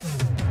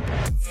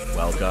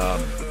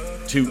Welcome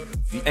to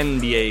the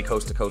NBA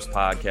Coast to Coast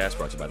podcast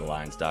brought to you by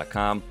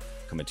TheLines.com.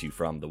 Coming to you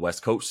from the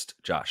West Coast,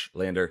 Josh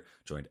Lander,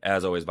 joined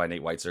as always by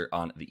Nate Weitzer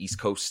on the East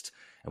Coast.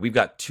 And we've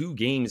got two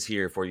games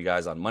here for you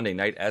guys on Monday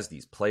night as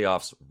these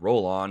playoffs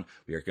roll on.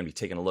 We are going to be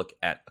taking a look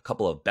at a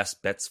couple of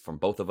best bets from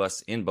both of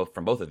us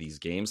from both of these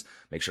games.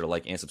 Make sure to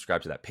like and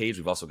subscribe to that page.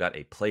 We've also got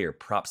a player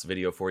props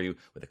video for you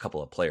with a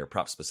couple of player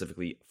props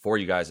specifically for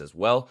you guys as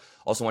well.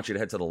 Also want you to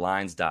head to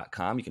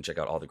thelines.com. You can check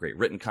out all the great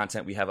written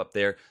content we have up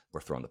there. We're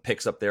throwing the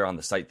picks up there on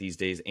the site these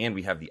days, and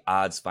we have the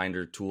odds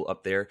finder tool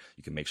up there.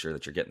 You can make sure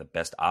that you're getting the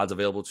best odds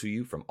available to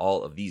you from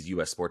all of these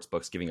U.S. sports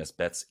books giving us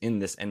bets in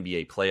this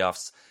NBA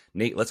playoffs.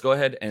 Nate, let's go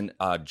ahead and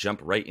jump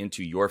right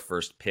into your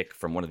first pick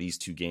from one of these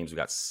two games. We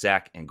got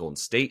Sac and Golden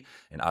State,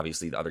 and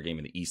obviously the other game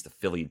in the East, the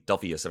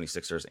Philadelphia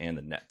 76ers and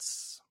the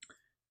Nets.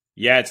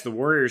 Yeah, it's the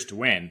Warriors to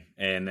win,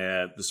 and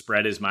the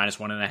spread is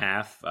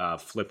 -1.5,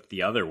 flipped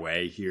the other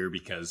way here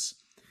because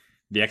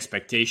the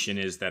expectation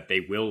is that they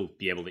will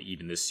be able to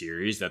even this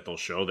series, that they'll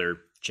show their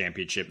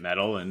championship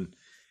medal and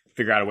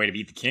figure out a way to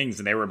beat the Kings.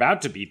 And they were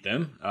about to beat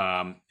them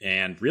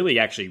and really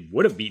actually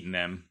would have beaten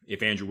them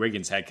if Andrew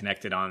Wiggins had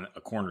connected on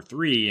a corner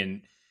three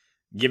and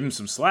give him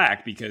some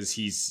slack because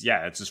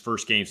it's his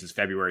first game since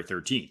February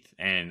 13th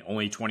and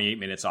only 28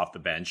 minutes off the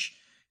bench.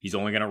 He's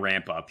only going to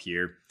ramp up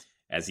here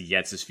as he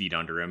gets his feet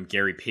under him.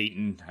 Gary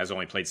Payton has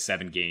only played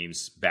 7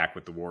 games back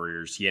with the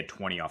Warriors. He had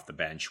 20 off the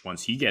bench.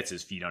 Once he gets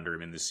his feet under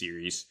him in this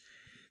series,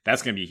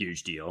 that's going to be a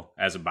huge deal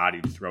as a body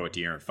to throw it to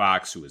De'Aaron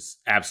Fox, who was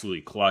absolutely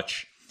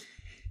clutch.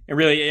 And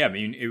really, yeah, I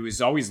mean, it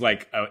was always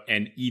like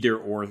an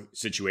either-or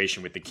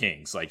situation with the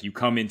Kings. Like, you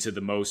come into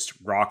the most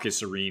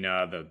raucous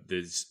arena,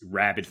 this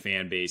rabid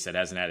fan base that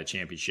hasn't had a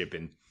championship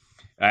in,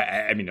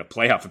 a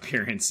playoff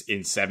appearance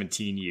in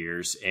 17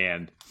 years,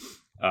 and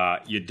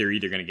they're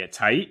either going to get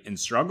tight and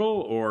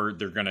struggle, or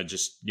they're going to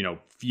just,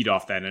 feed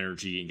off that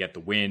energy and get the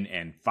win.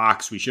 And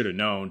Fox, we should have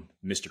known,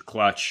 Mr.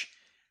 Clutch,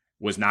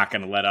 was not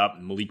going to let up.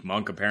 Malik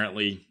Monk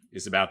apparently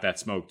is about that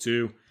smoke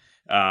too.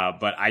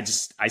 But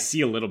I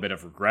see a little bit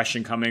of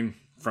regression coming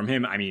from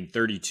him. I mean,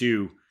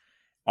 32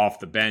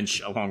 off the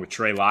bench, along with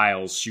Trey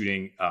Lyles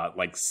shooting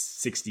like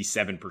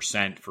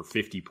 67% for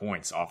 50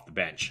 points off the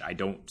bench. I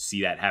don't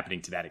see that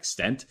happening to that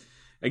extent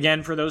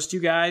again for those two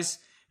guys.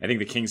 I think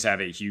the Kings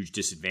have a huge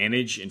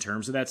disadvantage in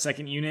terms of that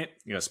second unit,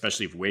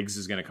 especially if Wiggs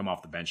is going to come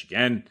off the bench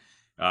again,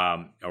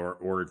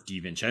 or if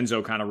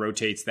DiVincenzo kind of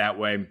rotates that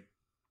way.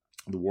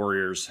 The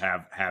Warriors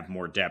have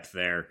more depth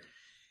there.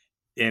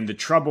 And the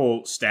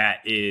trouble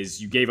stat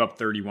is you gave up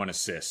 31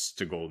 assists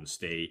to Golden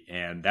State,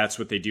 and that's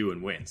what they do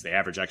in wins. They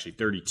average actually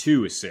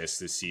 32 assists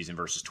this season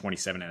versus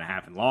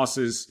 27.5 in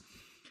losses.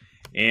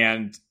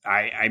 And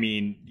I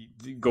mean,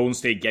 Golden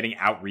State getting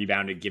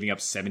out-rebounded, giving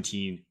up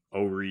 17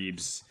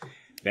 O-reebs,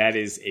 that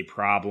is a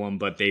problem,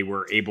 but they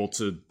were able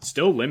to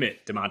still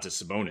limit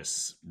Domantas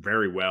Sabonis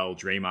very well.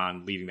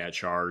 Draymond leading that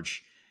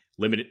charge,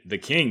 limited the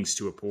Kings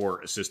to a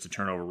poor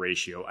assist-to-turnover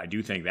ratio. I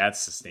do think that's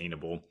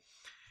sustainable.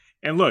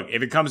 And look,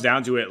 if it comes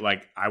down to it,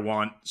 like, I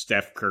want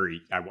Steph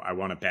Curry. I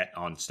want to bet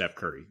on Steph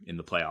Curry in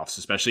the playoffs,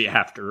 especially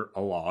after a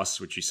loss,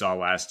 which we saw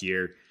last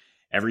year.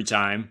 Every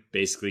time,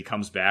 basically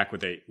comes back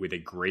with a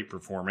great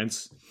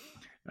performance,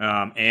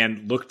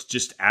 and looked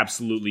just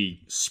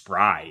absolutely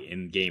spry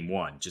in game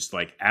one, just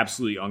like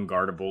absolutely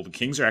unguardable. The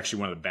Kings are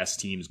actually one of the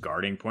best teams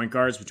guarding point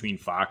guards between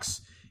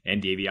Fox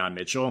and Davion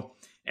Mitchell,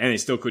 and they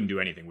still couldn't do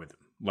anything with him.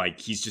 Like,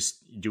 he's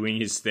just doing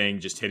his thing,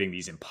 just hitting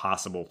these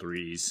impossible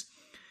threes.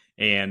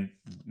 And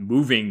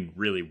moving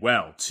really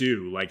well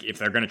too. Like, if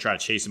they're going to try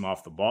to chase him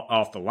off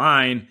the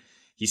line,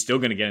 he's still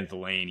going to get into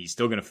the lane. He's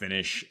still going to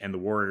finish, and the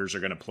Warriors are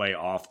going to play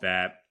off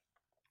that.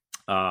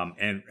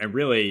 And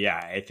really, yeah,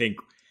 I think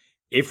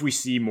if we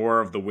see more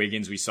of the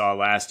Wiggins we saw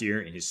last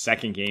year in his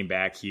second game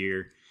back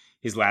here,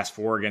 his last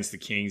 4 against the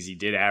Kings, he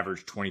did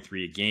average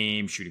 23 a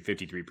game, shooting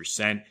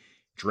 53%.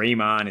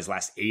 Draymond, his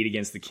last 8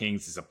 against the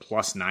Kings, is a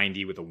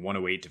 +90 with a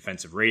 108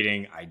 defensive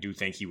rating. I do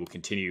think he will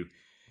continue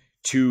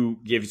to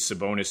give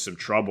Sabonis some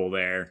trouble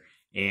there.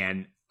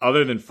 And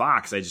other than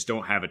Fox, I just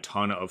don't have a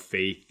ton of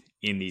faith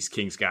in these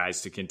Kings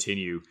guys to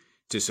continue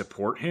to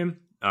support him.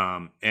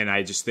 And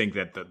I just think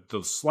that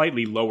the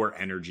slightly lower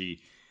energy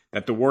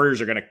that the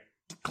Warriors are going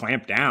to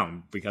clamp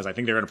down, because I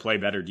think they're going to play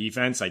better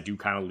defense. I do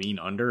kind of lean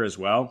under as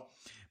well.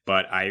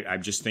 But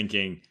I'm just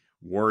thinking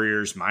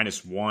Warriors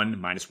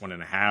 -1,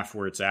 -1.5,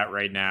 where it's at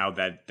right now.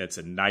 That's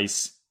a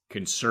nice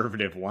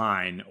conservative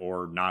line,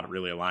 or not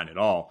really a line at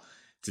all,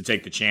 to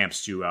take the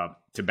champs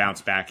to bounce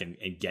back and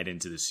get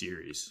into the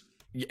series.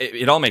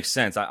 It all makes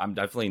sense. I'm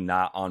definitely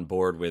not on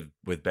board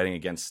with betting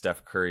against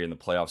Steph Curry in the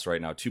playoffs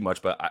right now too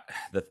much. But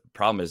the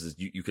problem is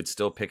you could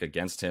still pick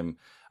against him,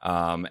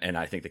 and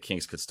I think the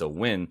Kings could still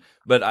win.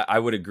 But I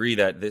would agree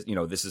that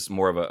this is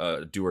more of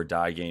a do or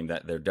die game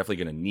that they're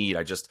definitely going to need.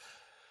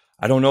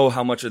 I don't know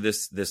how much of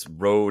these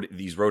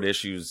road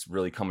issues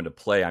really come into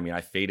play. I mean,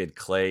 I faded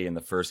Klay in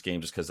the first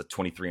game just because the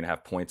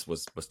 23.5 points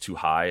was too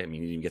high. I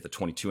mean, you didn't get the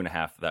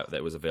 22.5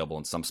 that was available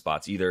in some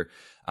spots either.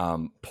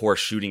 Poor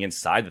shooting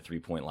inside the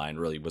 3-point line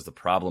really was the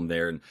problem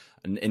there.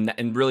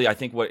 And really, I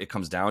think what it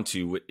comes down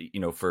to,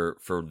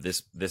 for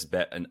this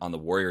bet on the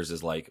Warriors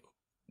is like,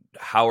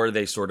 how are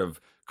they sort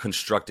of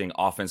constructing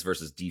offense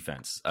versus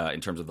defense in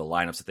terms of the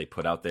lineups that they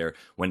put out there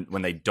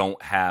when they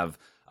don't have.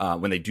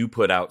 When they do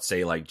put out,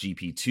 say, like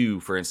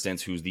GP2, for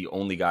instance, who's the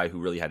only guy who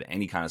really had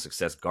any kind of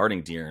success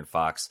guarding De'Aaron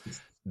Fox,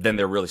 then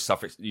they're really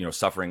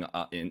suffering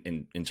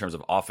in terms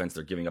of offense.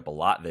 They're giving up a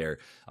lot there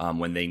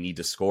when they need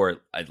to score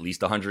at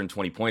least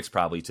 120 points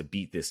probably to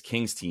beat this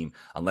Kings team,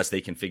 unless they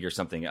can figure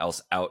something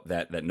else out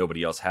that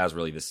nobody else has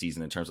really this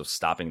season in terms of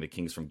stopping the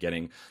Kings from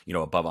getting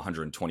above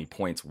 120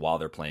 points while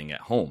they're playing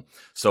at home.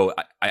 So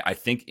I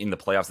think in the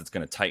playoffs it's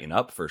going to tighten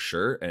up for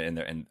sure,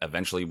 and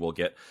eventually we'll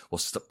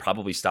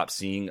probably stop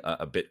seeing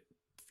a bit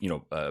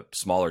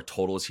smaller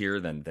totals here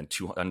than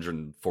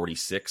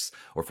 246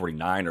 or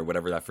 49 or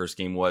whatever that first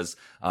game was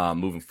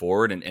moving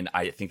forward. And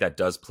I think that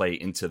does play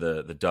into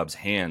the Dubs'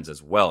 hands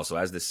as well. So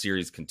as this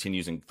series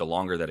continues and the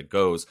longer that it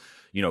goes,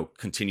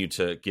 continue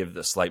to give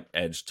the slight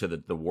edge to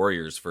the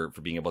Warriors for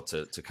being able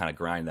to kind of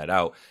grind that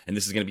out. And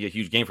this is going to be a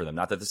huge game for them.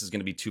 Not that this is going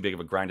to be too big of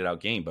a grinded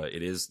out game, but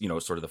it is,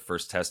 sort of the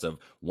first test of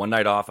one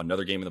night off,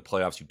 another game in the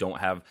playoffs. You don't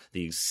have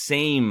the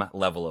same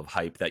level of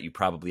hype that you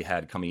probably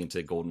had coming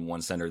into Golden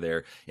One Center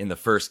there in the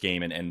first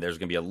game. And there's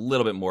going to be a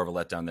little bit more of a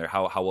letdown there.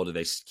 How well do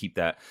they keep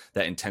that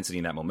intensity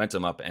and that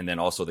momentum up? And then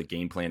also the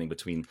game planning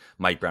between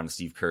Mike Brown and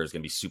Steve Kerr is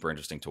going to be super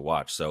interesting to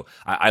watch. So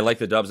I like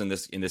the Dubs in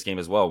this game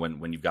as well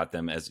when you've got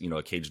them as,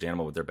 a caged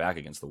animal with their back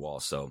against the wall.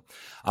 So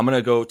I'm going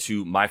to go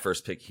to my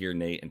first pick here,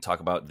 Nate, and talk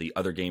about the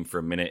other game for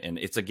a minute. And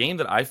it's a game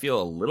that I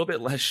feel a little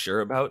bit less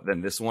sure about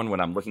than this one when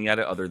I'm looking at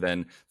it, other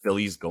than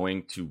Philly's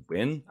going to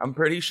win. I'm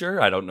pretty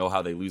sure. I don't know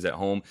how they lose at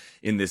home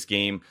in this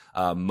game.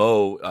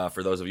 Mo,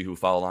 for those of you who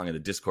follow along in the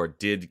Discord,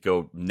 did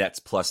go Nets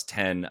plus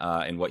 10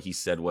 and what he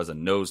said was a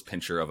nose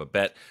pincher of a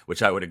bet,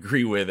 which I would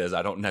agree with, as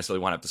I don't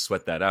necessarily want to have to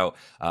sweat that out.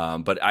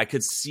 But I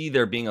could see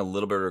there being a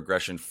little bit of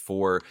regression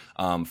for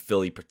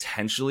Philly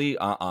potentially.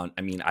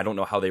 I don't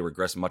know how they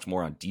regress much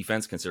more on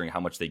defense, considering how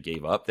much they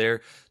gave up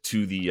there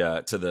to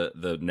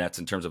the Nets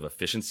in terms of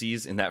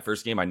efficiencies in that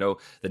first game. I know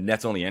the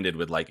Nets only ended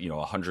with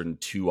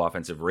 102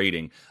 offensive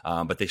rating,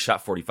 but they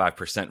shot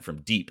 45% from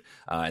deep,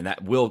 and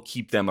that will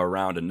keep them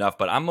around enough.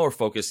 But I'm more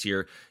focused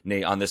here,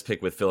 Nate, on this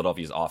pick with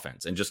Philadelphia's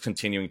offense and just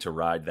continuing to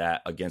ride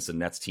that against a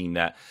Nets team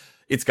that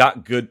it's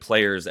got good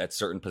players at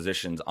certain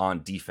positions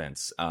on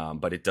defense,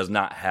 but it does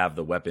not have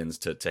the weapons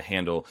to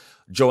handle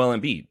Joel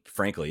Embiid,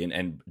 frankly.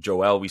 And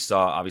Joel, we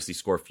saw obviously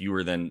score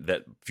fewer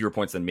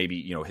points than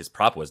maybe his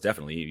prop was.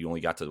 Definitely, he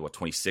only got to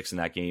 26 in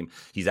that game.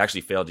 He's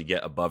actually failed to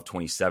get above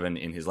 27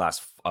 in his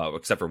last,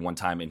 except for one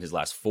time in his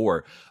last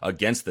 4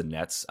 against the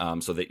Nets.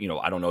 So that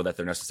I don't know that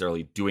they're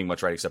necessarily doing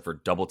much right except for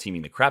double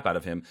teaming the crap out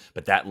of him.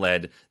 But that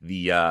led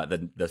the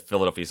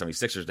Philadelphia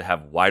 76ers to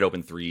have wide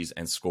open threes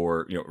and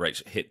score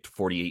hit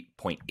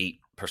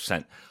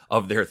 48.8%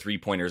 of their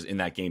 3-pointers in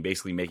that game,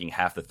 basically making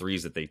half the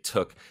threes that they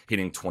took,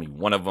 hitting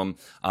 21 of them.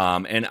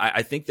 And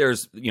I think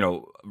there's,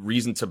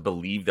 reason to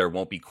believe there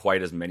won't be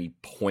quite as many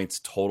points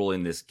total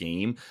in this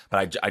game,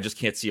 but I just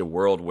can't see a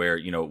world where,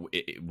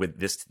 with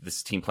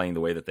this team playing the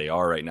way that they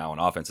are right now on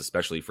offense,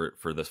 especially for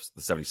the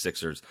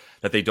 76ers,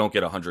 that they don't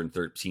get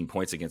 113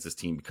 points against this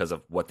team because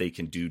of what they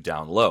can do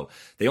down low.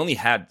 They only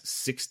had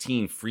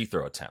 16 free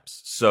throw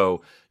attempts.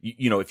 So,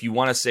 if you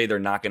want to say they're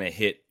not going to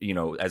hit,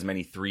 as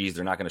many threes,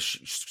 they're not going to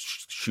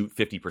shoot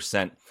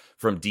 50%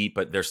 from deep,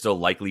 but they're still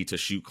likely to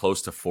shoot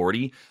close to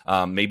 40.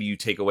 Maybe you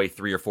take away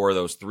 3 or 4 of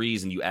those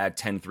threes and you add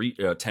 10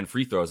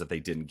 free throws that they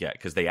didn't get,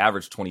 because they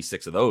averaged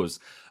 26 of those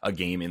a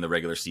game in the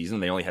regular season.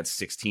 They only had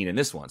 16 in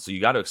this one. So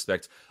you got to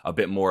expect a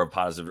bit more of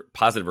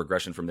positive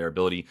regression from their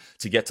ability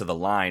to get to the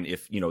line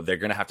if, they're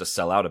going to have to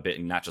sell out a bit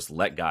and not just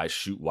let guys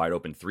shoot wide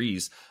open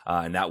threes.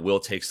 And that will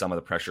take some of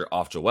the pressure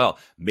off Joel.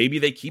 Maybe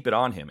they keep it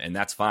on him, and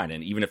that's fine.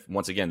 And even if,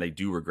 once again, they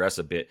do regress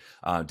a bit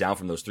down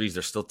from those threes,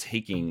 they're still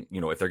taking,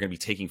 if they're going to be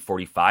taking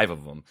 45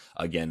 of them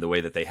again, the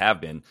way that they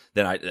have been,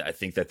 then I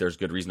think that there's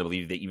good reason to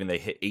believe that even they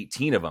hit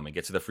 18 of them and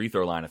get to the free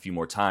throw line a few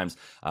more times,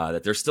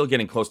 that they're still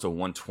getting close to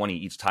 120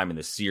 each time in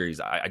this series.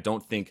 I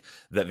don't think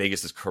that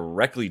Vegas is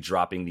correctly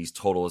dropping these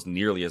totals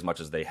nearly as much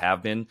as they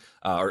have been,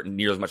 or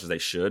near as much as they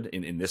should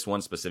in this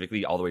one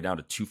specifically, all the way down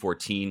to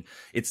 214.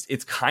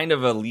 It's kind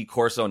of a Lee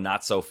Corso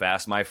not so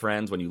fast, my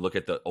friends, when you look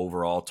at the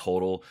overall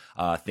total,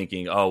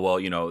 thinking, oh,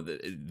 well,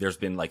 there's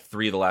been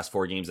 3 of the last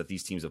 4 games that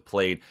these teams have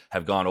played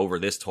have gone over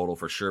this total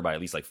for sure by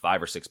at least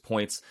 5 or 6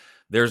 points.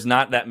 there's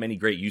not that many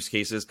great use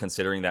cases,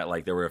 considering that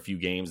like there were a few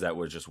games that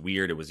were just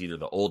weird. It was either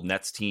the old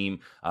Nets team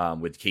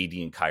with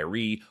KD and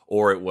Kyrie,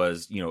 or it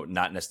was,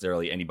 not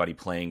necessarily anybody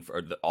playing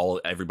for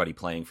everybody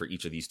playing for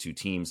each of these two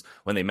teams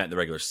when they met in the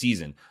regular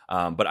season.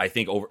 But I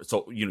think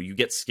you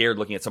get scared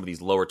looking at some of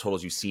these lower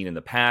totals you've seen in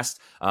the past.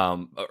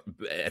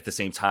 At the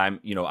same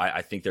time,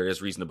 I think there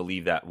is reason to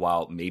believe that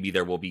while maybe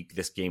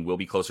this game will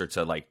be closer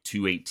to like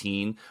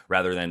 218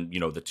 rather than,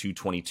 the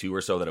 222 or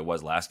so that it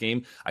was last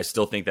game, I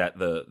still think that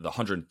the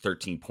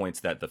 113 points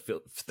that the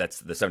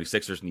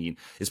 76ers need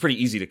is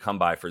pretty easy to come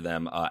by for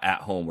them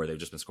at home, where they've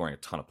just been scoring a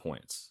ton of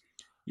points.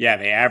 Yeah,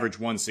 they average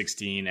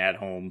 116 at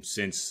home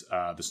since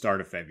the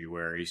start of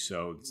February,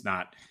 so it's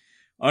not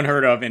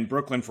unheard of. And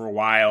Brooklyn for a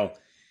while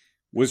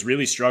was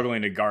really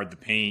struggling to guard the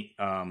paint.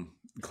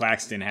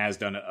 Claxton has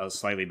done a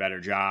slightly better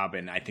job,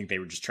 and I think they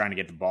were just trying to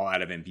get the ball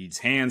out of Embiid's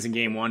hands in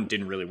game one.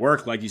 Didn't really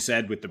work, like you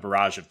said, with the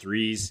barrage of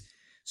threes.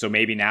 So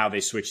maybe now they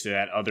switch to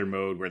that other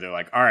mode where they're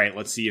like, all right,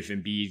 let's see if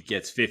Embiid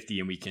gets 50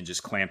 and we can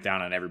just clamp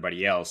down on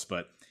everybody else.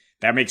 But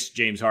that makes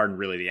James Harden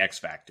really the X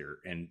factor.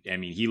 And I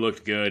mean, he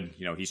looked good.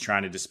 He's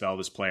trying to dispel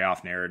this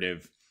playoff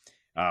narrative.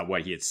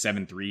 He had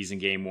 7 threes in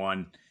game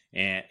one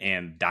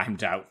and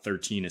dimed out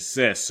 13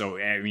 assists. So,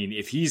 I mean,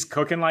 if he's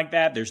cooking like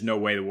that, there's no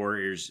way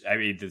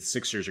the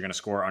Sixers are going to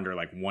score under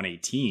like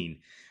 118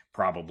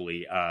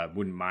 probably.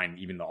 Wouldn't mind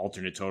even the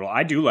alternate total.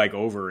 I do like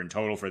over in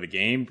total for the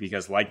game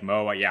because like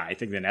Mo, I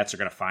think the Nets are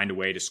going to find a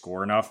way to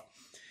score enough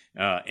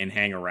and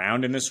hang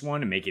around in this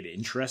one and make it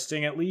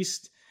interesting at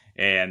least.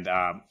 And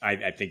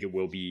I think it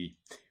will be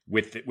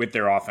with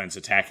their offense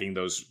attacking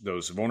those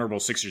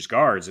vulnerable Sixers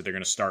guards that they're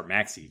going to start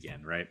Maxey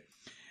again, right?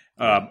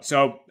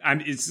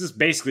 It's just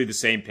basically the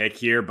same pick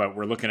here, but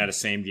we're looking at a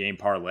same game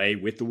parlay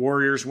with the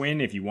Warriors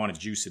win if you want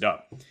to juice it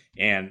up.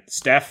 And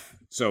Steph,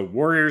 so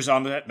Warriors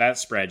on that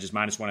spread is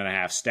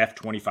 -1.5. Steph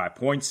 25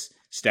 points,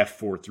 Steph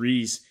 4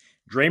 threes,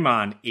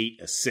 Draymond 8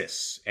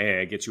 assists.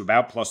 Gets you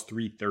about plus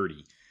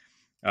 330.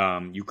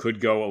 You could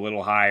go a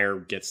little higher,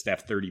 get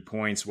Steph 30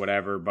 points,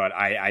 whatever, but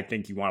I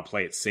think you want to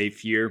play it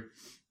safe here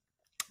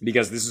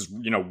because this is,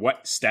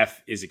 what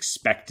Steph is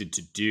expected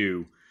to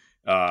do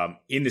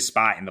in the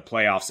spot in the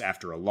playoffs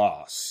after a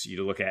loss.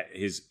 You look at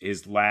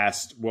his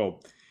last,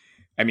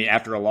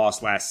 after a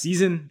loss last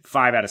season,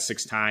 5 out of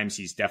 6 times,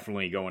 he's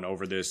definitely going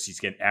over this.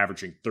 He's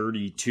averaging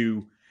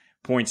 32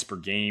 points per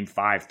game,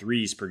 5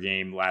 threes per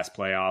game last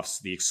playoffs.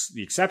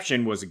 The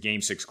exception was a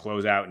Game 6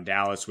 closeout in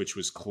Dallas, which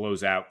was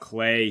closeout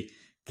Clay.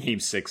 Game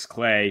 6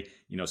 Clay,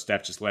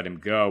 Steph just let him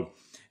go.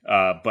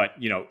 But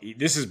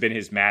this has been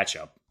his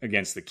matchup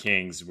against the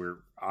Kings, where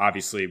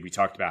obviously we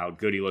talked about how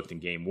good he looked in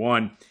game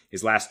 1.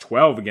 His last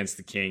 12 against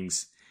the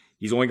Kings,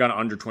 he's only gone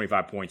under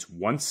 25 points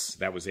once.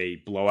 That was a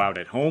blowout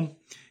at home.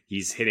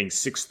 He's hitting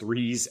 6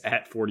 threes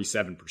at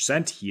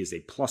 47%. He is a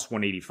plus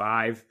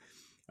 185.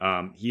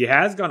 He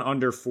has gone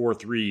under 4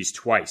 threes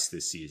twice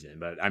this season.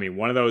 But,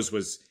 one of those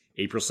was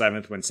April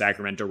 7th when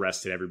Sacramento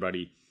rested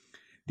everybody.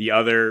 The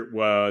other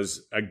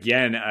was,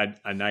 again,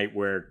 a night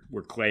where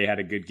Clay had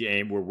a good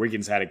game, where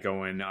Wiggins had it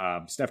going.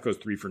 Steph goes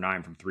 3 for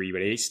 9 from 3,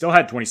 but he still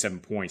had 27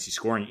 points. He's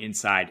scoring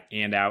inside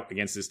and out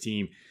against this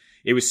team.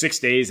 It was 6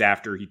 days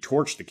after he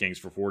torched the Kings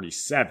for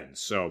 47.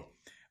 So,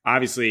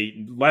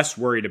 obviously, less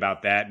worried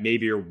about that.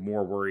 Maybe you're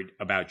more worried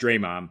about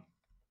Draymond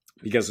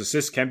because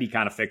assists can be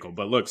kind of fickle.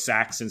 But look,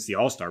 sacks since the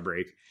All-Star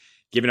break,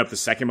 giving up the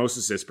second most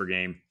assists per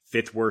game,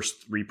 5th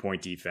worst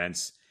 3-point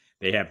defense.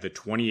 They have the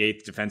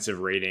 28th defensive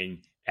rating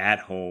at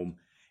home,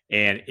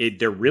 and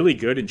they're really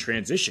good in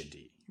transition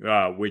D,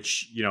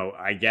 which,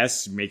 I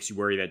guess makes you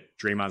worry that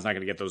Draymond's not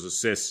going to get those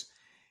assists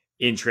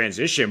in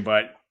transition,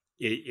 but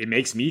it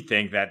makes me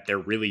think that they're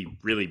really,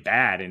 really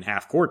bad in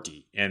half-court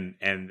D. And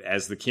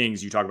as the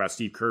Kings, you talk about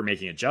Steve Kerr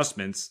making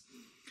adjustments,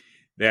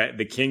 that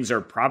the Kings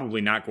are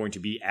probably not going to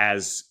be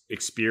as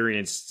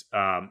experienced,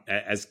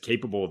 as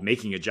capable of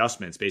making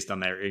adjustments based on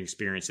their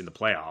experience in the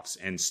playoffs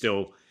and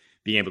still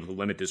being able to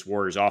limit this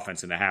Warriors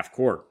offense in the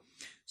half-court.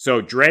 So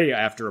Dre,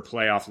 after a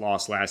playoff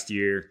loss last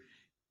year,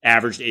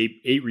 averaged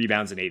 8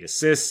 rebounds and 8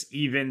 assists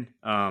even.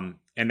 And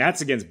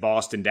that's against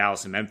Boston,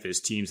 Dallas, and Memphis,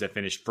 teams that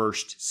finished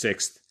 1st,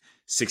 6th,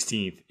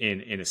 16th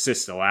in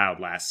assists allowed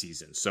last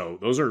season. So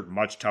those are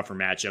much tougher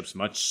matchups,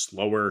 much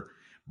slower,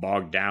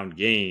 bogged down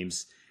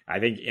games. I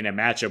think in a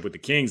matchup with the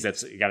Kings,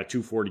 that's got a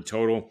 240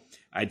 total.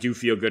 I do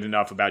feel good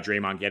enough about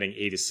Draymond getting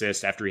 8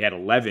 assists after he had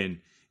 11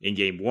 in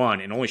game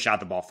 1 and only shot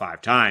the ball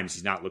 5 times.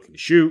 He's not looking to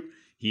shoot.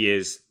 He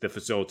is the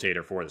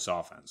facilitator for this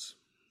offense.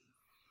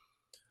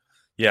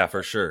 Yeah,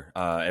 for sure.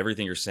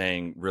 Everything you're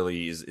saying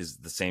really is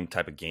the same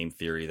type of game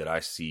theory that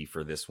I see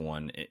for this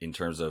one in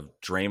terms of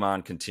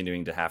Draymond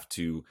continuing to have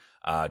to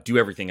do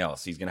everything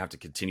else. He's going to have to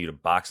continue to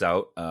box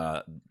out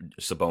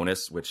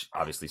Sabonis, which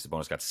obviously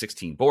Sabonis got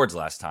 16 boards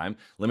last time,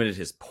 limited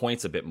his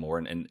points a bit more,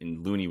 and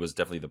Looney was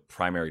definitely the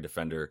primary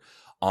defender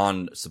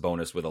on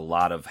Sabonis with a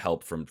lot of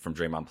help from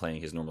Draymond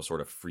playing his normal sort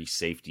of free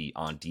safety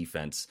on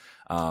defense.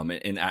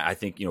 And I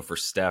think, for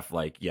Steph,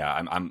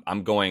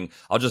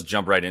 I'll just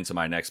jump right into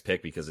my next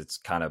pick because it's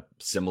kind of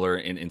similar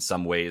in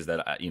some ways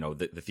that,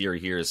 the theory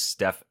here is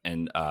Steph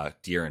and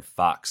De'Aaron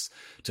Fox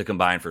to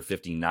combine for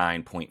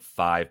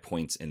 59.5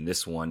 points in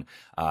this one.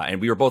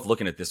 And we were both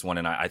looking at this one,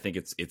 and I think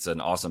it's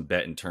an awesome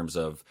bet in terms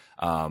of,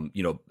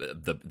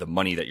 the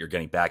money that you're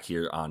getting back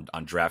here on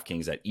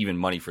DraftKings at even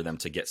money for them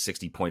to get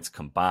 60 points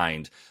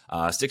combined.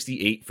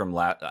 68 from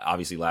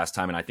obviously last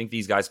time. And I think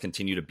these guys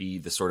continue to be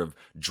the sort of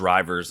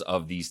drivers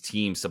of these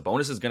teams.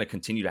 Sabonis is going to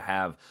continue to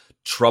have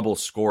trouble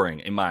scoring,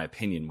 in my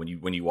opinion, when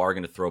you are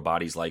going to throw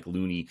bodies like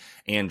Looney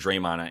and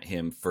Draymond at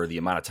him for the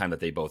amount of time that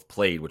they both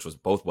played, which was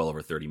both well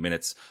over 30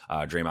 minutes.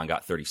 Draymond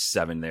got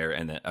 37 there,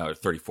 and then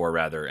 34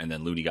 rather, and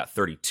then Looney got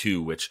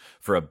 32, which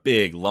for a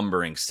big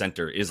lumbering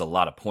center is a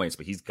lot of points,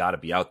 but he's got to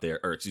be out there,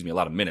 a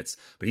lot of minutes,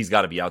 but he's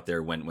got to be out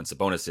there when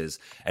Sabonis is.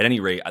 At any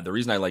rate, the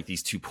reason I like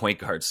these 2 point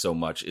guards so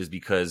much is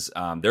because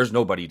there's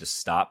nobody to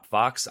stop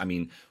Fox. I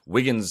mean,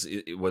 Wiggins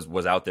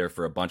was out there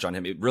for a bunch on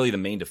him. Really, the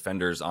main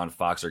defenders on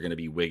Fox are going to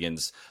be Wiggins,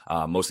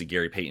 mostly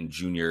Gary Payton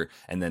Jr.,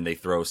 and then they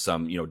throw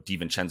some,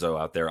 DiVincenzo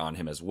out there on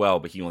him as well,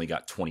 but he only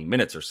got 20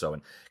 minutes or so.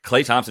 And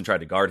Klay Thompson tried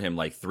to guard him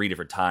like 3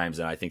 different times,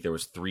 and I think there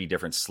was 3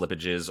 different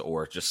slippages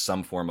or just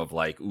some form of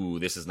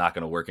this is not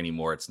going to work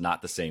anymore. It's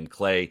not the same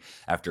Klay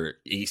after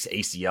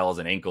ACLs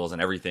and ankles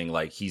and everything.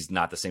 Like, he's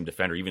not the same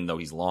defender, even though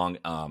he's long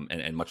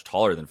and much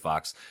taller than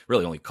Fox,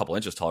 really only a couple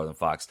inches taller than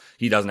Fox.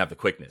 He doesn't have the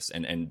quickness.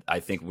 And I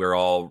think we're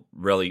all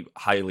really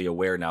highly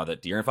aware now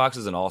that De'Aaron Fox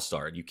is an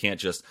all-star. You can't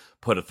just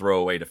put a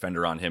throwaway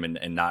defender on him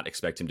and not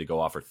expect him to go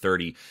off for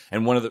 30.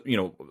 And one of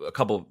the, a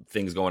couple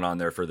things going on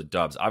there for the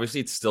Dubs. Obviously,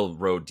 it's still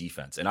road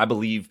defense. And I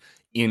believe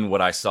in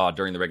what I saw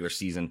during the regular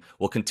season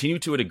will continue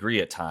to a degree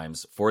at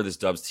times for this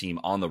Dubs team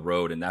on the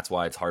road. And that's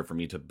why it's hard for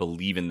me to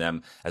believe in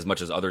them as much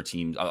as other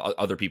teams,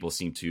 other people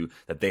seem to,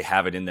 that they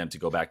have it in them to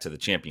go back to the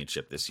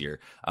championship this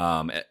year.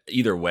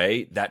 Either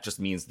way, that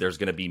just means there's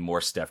going to be more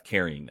Steph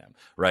carrying them,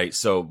 right?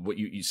 So what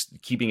you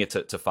keeping it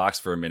to Fox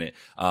for a minute,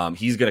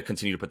 he's going to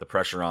continue to put the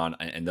pressure on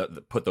and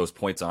put those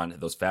points on,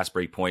 those fast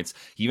break points.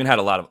 He even had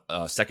a lot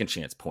of second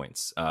chance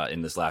points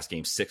in this last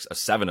game,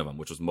 7 of them,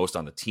 which was most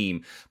on the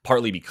team,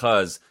 partly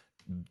because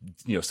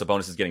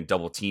Sabonis is getting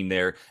double teamed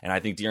there. And I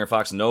think De'Aaron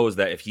Fox knows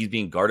that if he's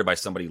being guarded by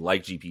somebody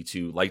like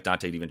GP2, like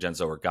Dante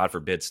DiVincenzo, or God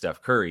forbid,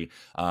 Steph Curry,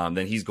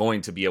 then he's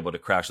going to be able to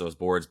crash those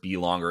boards, be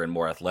longer and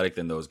more athletic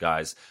than those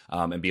guys,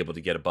 and be able to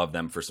get above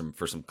them for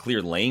some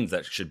clear lanes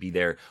that should be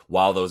there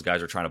while those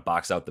guys are trying to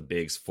box out the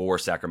bigs for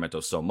Sacramento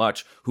so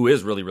much, who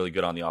is really, really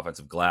good on the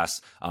offensive glass,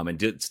 and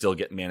did still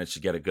manage to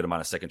get a good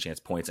amount of second chance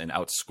points and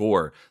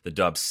outscore the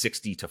Dubs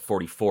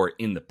 60-44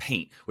 in the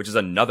paint, which is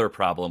another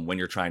problem when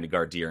you're trying to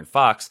guard De'Aaron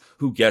Fox,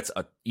 who gets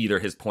either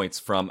his points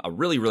from a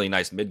really, really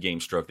nice mid-game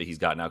stroke that he's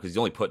got now, because he's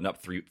only putting up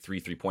three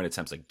three-point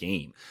attempts a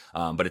game.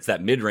 But it's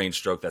that mid-range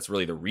stroke that's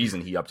really the reason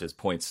he upped his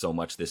points so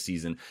much this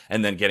season,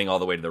 and then getting all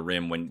the way to the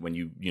rim when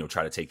you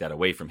try to take that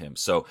away from him.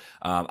 So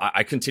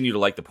I continue to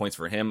like the points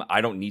for him.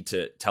 I don't need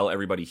to tell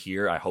everybody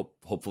here,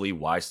 hopefully,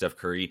 why Steph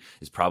Curry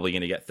is probably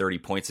going to get 30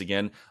 points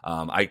again.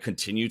 I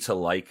continue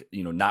to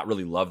not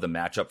really love the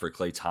matchup for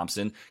Klay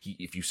Thompson.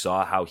 If you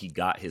saw how he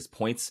got his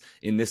points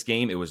in this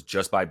game, it was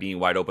just by being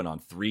wide open on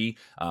 3,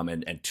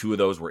 and 2 of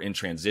those were in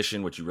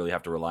transition, which you really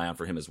have to rely on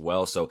for him as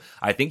well. So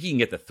I think he can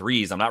get the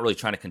 3s. I'm not really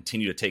trying to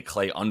continue to take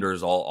Klay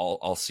unders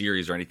all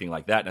series or anything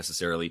like that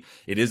necessarily.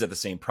 It is at the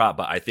same prop,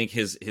 but I think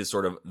his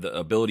sort of the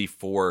ability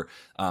for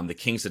the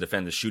Kings to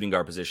defend the shooting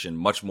guard position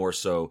much more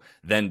so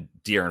than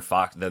De'Aaron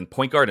Fox, than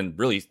point guard, and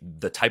really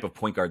the type of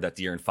point guard that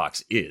De'Aaron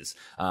Fox is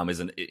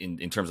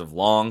in terms of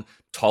long,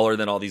 taller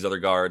than all these other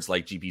guards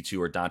like GP2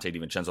 or Dante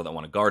DiVincenzo that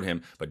want to guard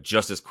him, but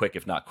just as quick,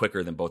 if not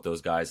quicker, than both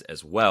those guys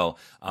as well.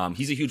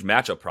 He's a huge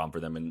matchup problem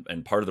for them,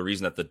 and part of the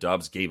reason that the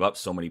Dubs gave up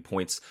so many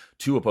points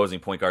to opposing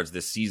point guards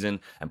this season,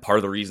 and part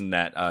of the reason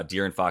that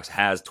De'Aaron Fox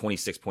has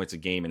 26 points a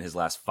game in his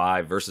last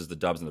 5 versus the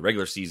Dubs in the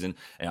regular season,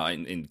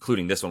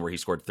 including this one where he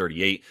scored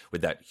 38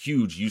 with that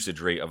huge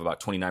usage rate of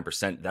about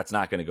 29%. That's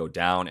not going to go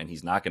down, and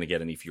he's not going to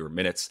get any fewer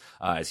minutes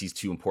as he's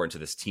too important to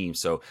this team.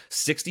 So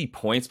 60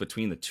 points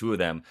between the two of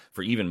them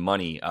for even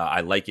money. I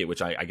like it,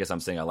 which I guess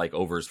I'm saying I like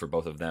overs for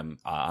both of them,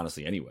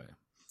 honestly, anyway.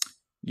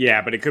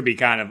 Yeah, but it could be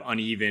kind of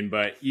uneven.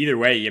 But either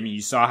way, I mean,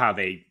 you saw how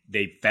they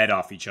fed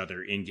off each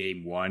other in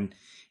game 1.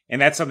 And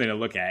that's something to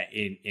look at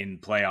in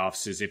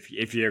playoffs, is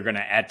if you're going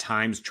to at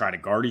times try to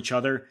guard each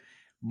other,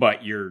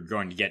 but you're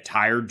going to get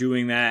tired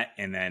doing that,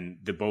 and then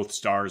both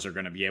stars are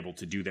going to be able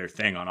to do their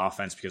thing on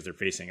offense because they're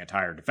facing a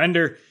tired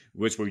defender,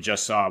 which we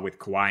just saw with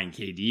Kawhi and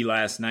KD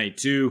last night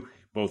too.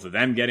 Both of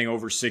them getting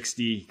over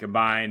 60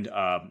 combined.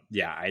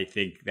 I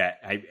think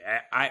that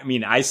I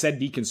mean, I said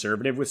be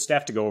conservative with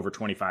Steph to go over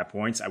 25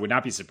 points. I would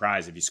not be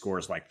surprised if he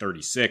scores like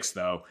 36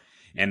 though,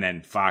 and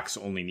then Fox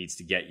only needs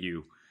to get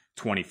you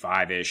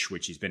 25-ish,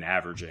 which he's been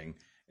averaging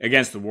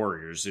against the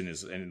Warriors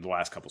in the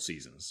last couple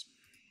seasons.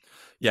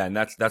 Yeah, and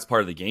that's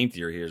part of the game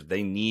theory here. Is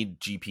they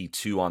need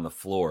GP2 on the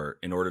floor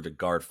in order to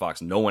guard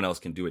Fox. No one else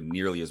can do it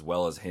nearly as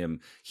well as him.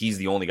 He's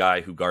the only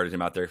guy who guarded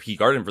him out there. He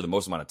guarded him for the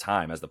most amount of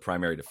time as the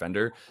primary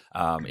defender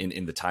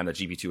in the time that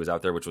GP2 was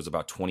out there, which was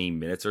about 20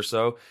 minutes or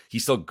so. He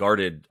still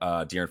guarded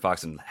De'Aaron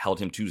Fox and held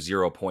him to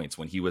 0 points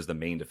when he was the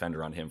main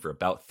defender on him for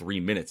about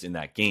 3 minutes in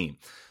that game.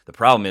 The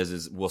problem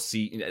is we'll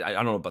see. I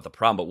don't know about the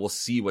problem, but we'll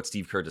see what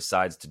Steve Kerr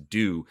decides to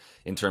do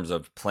in terms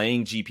of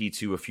playing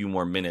GP2 a few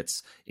more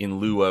minutes in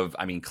lieu of,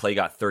 Klay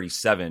got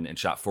 37 and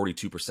shot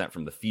 42%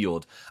 from the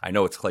field. I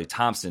know it's Klay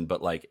Thompson,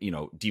 but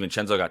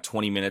DiVincenzo got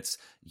 20 minutes.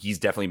 He's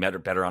definitely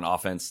better on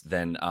offense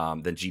than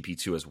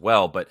GP2 as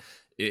well. But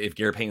if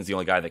Gary Payton's the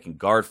only guy that can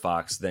guard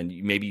Fox,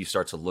 then maybe you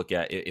start to look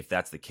at, if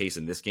that's the case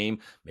in this game,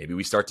 maybe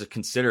we start to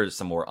consider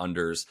some more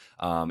unders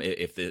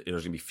if there's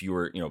going to be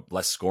fewer,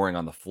 less scoring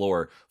on the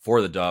floor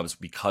for the Dubs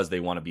because they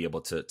want to be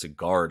able to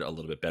guard a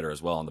little bit better as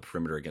well on the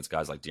perimeter against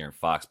guys like De'Aaron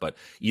Fox. But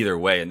either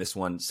way, in this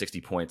one, 60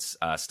 points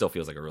still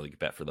feels like a really good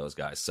bet for those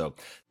guys. So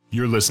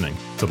you're listening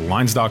to the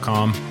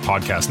Lines.com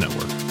podcast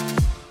network.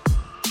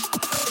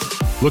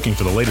 Looking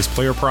for the latest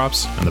player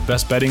props and the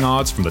best betting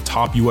odds from the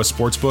top U.S.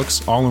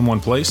 sportsbooks all in one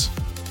place?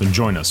 Then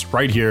join us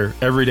right here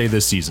every day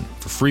this season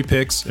for free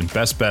picks and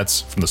best bets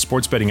from the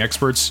sports betting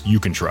experts you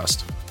can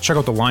trust. Check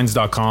out the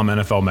Lines.com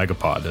NFL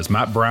Megapod as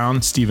Matt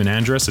Brown, Steven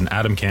Andress, and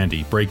Adam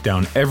Candy break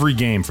down every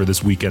game for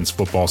this weekend's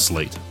football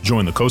slate.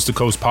 Join the Coast to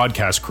Coast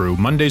podcast crew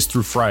Mondays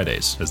through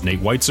Fridays as Nate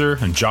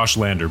Weitzer and Josh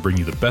Lander bring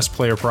you the best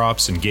player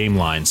props and game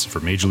lines for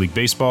Major League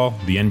Baseball,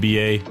 the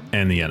NBA,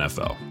 and the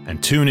NFL.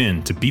 And tune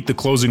in to Beat the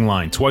Closing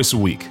Line twice a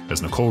week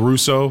as Nicole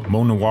Russo,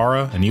 Mo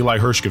Nawara, and Eli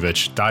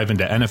Hershkovich dive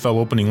into NFL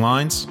opening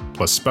lines,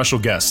 plus special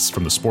guests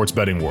from the sports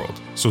betting world.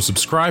 So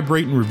subscribe,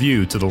 rate, and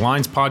review to the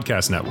Lines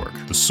Podcast Network,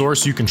 the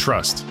source you can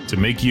trust to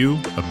make you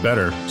a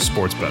better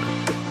sports bettor.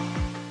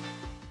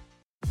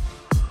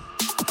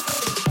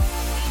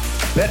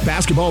 Bet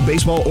basketball,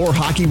 baseball, or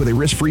hockey with a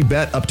risk-free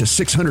bet up to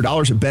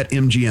 $600 at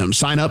BetMGM.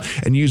 Sign up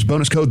and use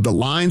bonus code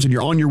THELINES and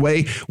you're on your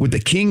way with the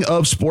king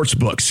of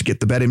sportsbooks. Get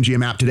the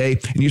BetMGM app today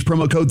and use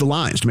promo code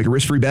THELINES to make a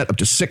risk-free bet up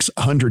to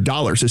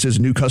 $600. This is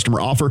a new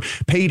customer offer.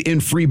 Paid in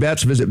free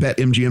bets. Visit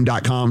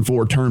BetMGM.com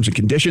for terms and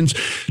conditions.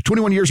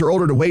 21 years or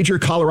older to wager.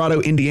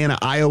 Colorado, Indiana,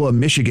 Iowa,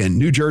 Michigan,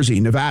 New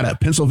Jersey, Nevada,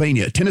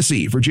 Pennsylvania,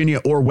 Tennessee,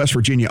 Virginia, or West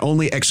Virginia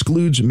only.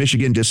 Excludes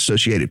Michigan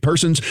disassociated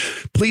persons.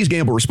 Please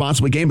gamble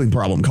responsibly. Gambling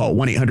problem? Call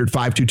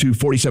 1-800-522-4700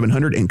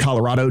 in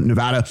Colorado,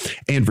 Nevada,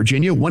 and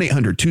Virginia.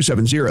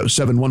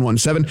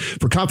 1-800-270-7117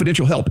 for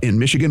confidential help in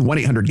Michigan.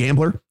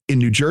 1-800-GAMBLER in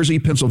New Jersey,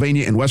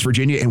 Pennsylvania, and West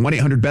Virginia, and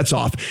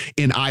 1-800-BETS-OFF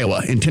in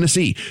Iowa. In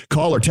Tennessee,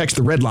 call or text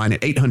the red line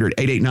at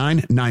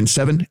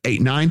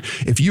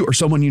 800-889-9789. If you or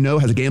someone you know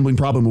has a gambling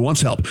problem and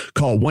wants help,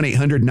 call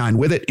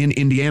 1-800-9-WITH-IT. In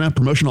Indiana,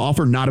 promotional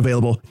offer not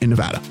available in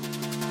Nevada.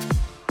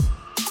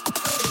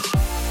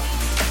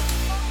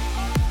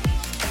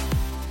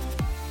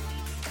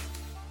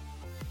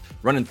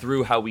 Running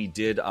through how we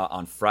did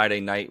on Friday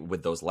night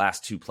with those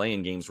last two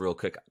play-in games real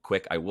quick.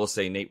 I will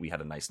say, Nate, we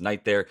had a nice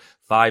night there.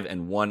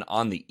 5-1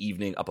 on the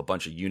evening, up a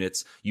bunch of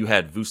units. You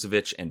had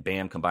Vucevic and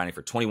Bam combining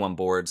for 21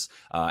 boards,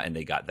 and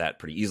they got that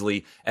pretty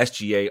easily.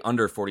 SGA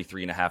under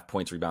 43.5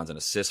 points, rebounds, and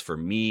assists for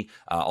me.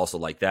 Also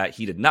like that.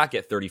 He did not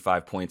get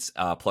 35 points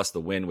plus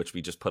the win, which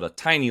we just put a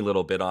tiny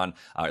little bit on.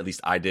 At least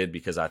I did,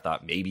 because I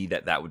thought maybe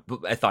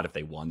I thought if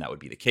they won, that would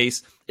be the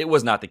case. It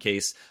was not the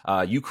case.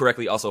 You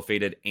correctly also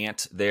faded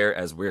Ant there,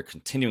 as we're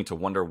continuing to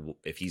wonder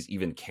if he's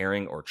even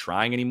caring or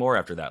trying anymore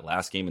after that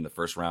last game in the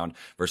first round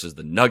versus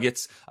the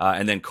Nuggets.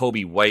 And then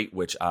Kobe White,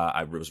 which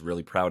I was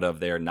really proud of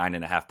there.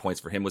 9.5 points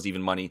for him was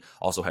even money.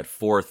 Also had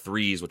 4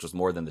 threes, which was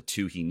more than the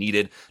 2 he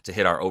needed to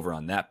hit our over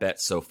on that bet.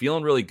 So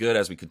feeling really good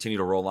as we continue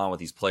to roll on with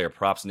these player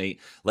props, Nate.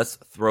 Let's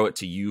throw it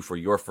to you for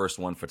your first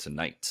one for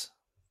tonight.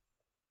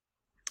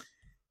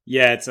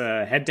 Yeah, it's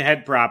a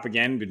head-to-head prop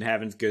again. Been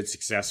having good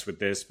success with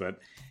this, but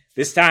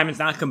this time it's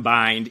not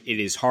combined. It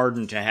is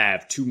Harden to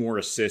have 2 more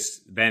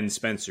assists than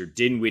Spencer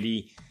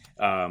Dinwiddie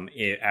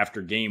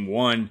after game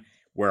 1,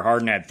 where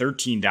Harden had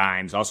 13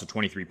 dimes, also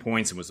 23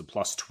 points, and was a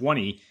plus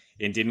 20.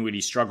 And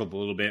Dinwiddie struggled a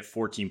little bit,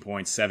 14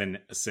 points, 7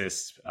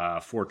 assists,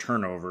 4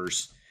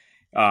 turnovers.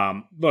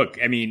 Look,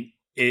 I mean,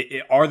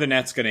 are the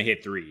Nets going to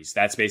hit threes?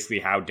 That's basically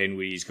how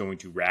Dinwiddie is going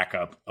to rack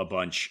up a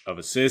bunch of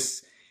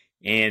assists.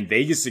 And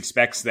Vegas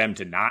expects them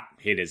to not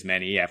hit as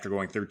many after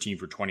going 13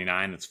 for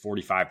 29. That's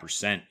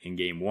 45% in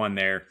game 1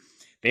 there.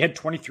 They had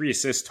 23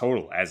 assists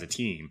total as a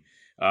team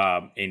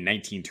in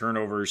 19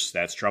 turnovers.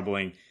 That's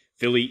troubling.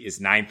 Philly is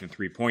 9th in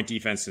three-point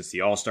defense since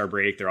the All-Star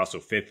break. They're also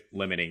 5th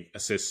limiting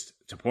assists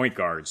to point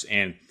guards.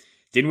 And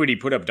Dinwiddie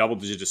put up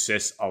double-digit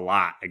assists a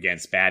lot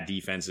against bad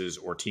defenses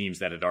or teams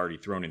that had already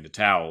thrown in the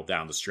towel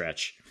down the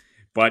stretch.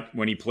 But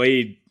when he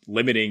played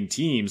limiting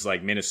teams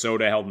like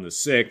Minnesota held him to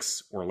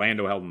 6,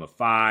 Orlando held him to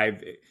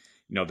 5,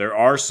 there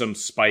are some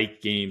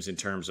spike games in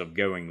terms of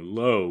going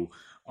low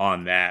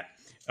on that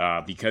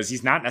because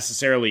he's not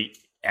necessarily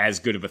as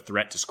good of a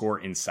threat to score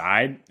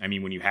inside. I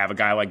mean, when you have a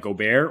guy like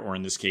Gobert, or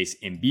in this case,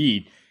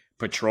 Embiid,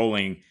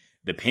 patrolling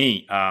the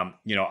paint,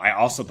 I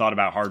also thought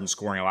about Harden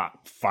scoring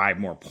 5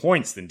 more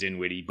points than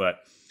Dinwiddie. But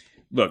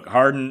look,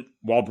 Harden,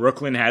 while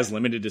Brooklyn has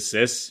limited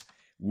assists,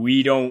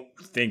 we don't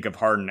think of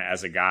Harden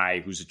as a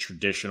guy who's a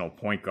traditional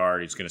point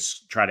guard who's going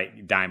to try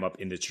to dime up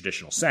in the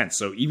traditional sense.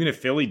 So even if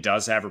Philly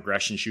does have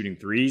regression shooting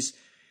threes,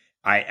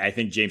 I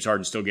think James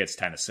Harden still gets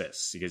 10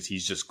 assists because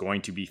he's just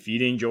going to be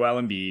feeding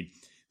Joel Embiid.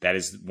 That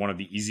is one of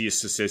the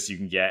easiest assists you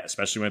can get,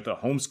 especially with a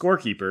home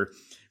scorekeeper,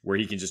 where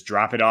he can just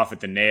drop it off at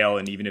the nail.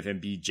 And even if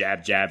Embiid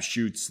jab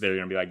shoots, they're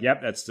going to be like,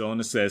 yep, that's still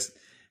an assist.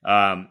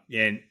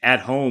 And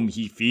at home,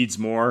 he feeds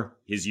more.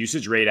 His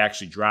usage rate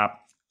actually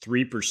dropped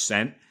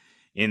 3%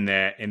 in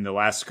the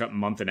last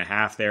month and a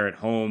half there at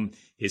home.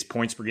 His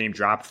points per game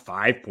dropped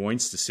 5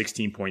 points to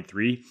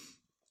 16.3.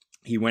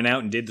 He went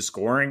out and did the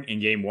scoring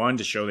in game 1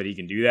 to show that he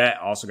can do that.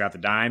 Also got the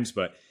dimes,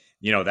 but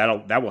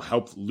that will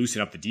help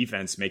loosen up the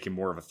defense, make him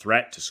more of a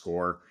threat to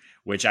score,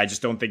 which I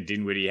just don't think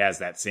Dinwiddie has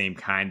that same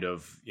kind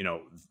of,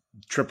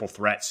 triple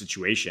threat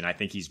situation. I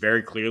think he's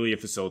very clearly a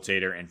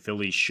facilitator, and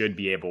Philly should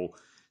be able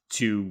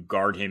to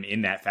guard him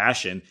in that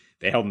fashion.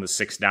 They held him to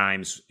 6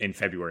 dimes in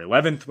February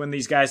 11th when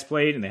these guys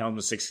played, and they held him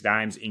to 6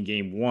 dimes in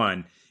game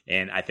 1.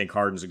 And I think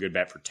Harden's a good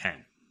bet for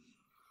 10.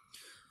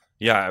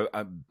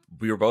 Yeah,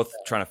 we were both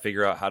trying to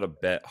figure out how to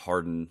bet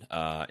Harden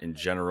in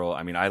general.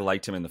 I mean, I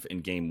liked him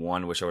in game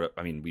 1. We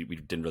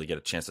didn't really get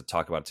a chance to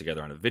talk about it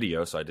together on a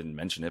video, so I didn't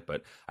mention it,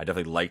 but I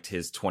definitely liked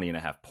his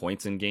 20.5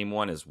 points in game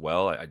 1 as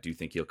well. I do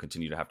think he'll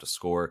continue to have to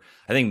score.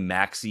 I think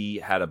Maxey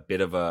had a bit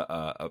of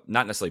a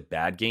not necessarily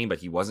bad game, but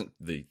he wasn't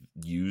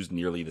used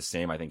nearly the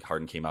same. I think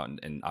Harden came out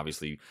and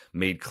obviously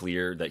made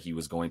clear that he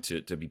was going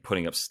to be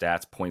putting up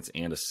stats, points,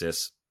 and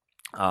assists.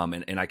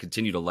 And I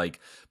continue to like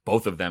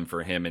both of them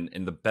for him.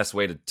 And the best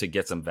way to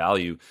get some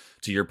value,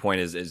 to your point,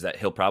 is that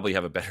he'll probably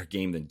have a better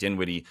game than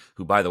Dinwiddie,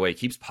 who, by the way,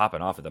 keeps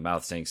popping off at the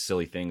mouth saying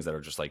silly things that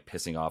are just like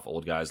pissing off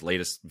old guys.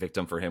 Latest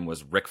victim for him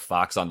was Rick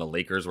Fox on the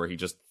Lakers, where he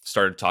just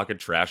started talking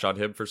trash on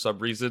him for some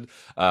reason.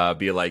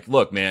 Be like,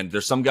 look, man,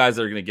 there's some guys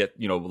that are going to get,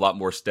 a lot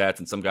more stats,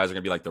 and some guys are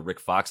going to be like the Rick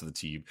Fox of the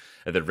team.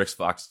 And then Rick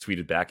Fox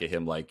tweeted back at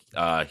him like,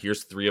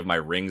 here's 3 of my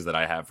rings that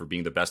I have for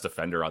being the best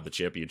defender on the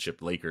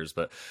championship Lakers.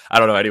 But I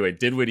don't know. Anyway,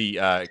 Dinwiddie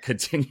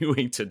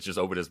continuing to just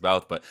open his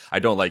mouth, but I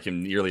don't like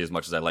him nearly as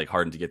much as I like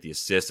Harden to get the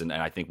assists, and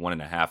I think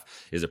 1.5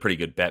 is a pretty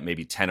good bet,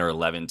 maybe 10 or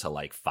 11 to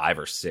like 5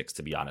 or 6,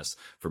 to be honest,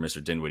 for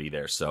Mr. Dinwiddie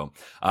there. So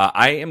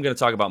I am going to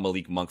talk about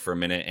Malik Monk for a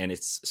minute, and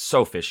it's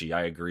so fishy.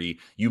 I agree.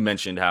 You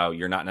mentioned how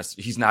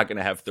he's not going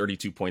to have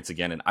 32 points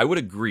again, and I would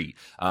agree,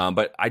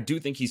 but I do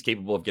think he's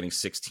capable of getting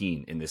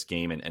 16 in this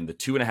game, and the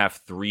 2.5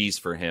 threes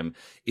for him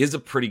is a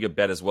pretty good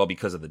bet as well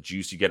because of the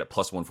juice you get at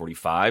plus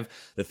 145.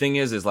 The thing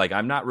is like,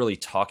 I'm not really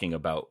talking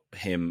about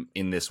him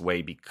in this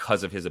way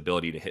because of his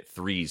ability to hit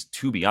threes,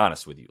 to be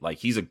honest with you. Like,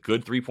 he's a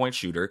good 3-point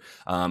shooter.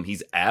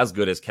 He's as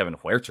good as Kevin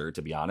Huerter,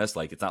 to be honest.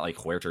 Like, it's not like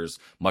Huerter's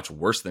much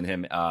worse than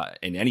him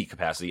in any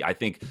capacity. I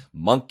think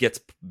Monk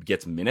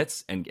gets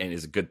minutes and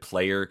is a good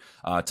player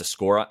to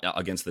score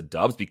against the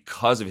Dubs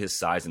because of his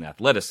size and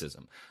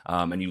athleticism.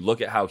 And you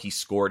look at how he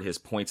scored his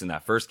points in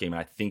that first game, and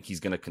I think he's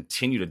going to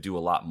continue to do a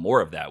lot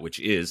more of that, which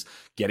is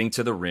getting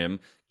to the rim,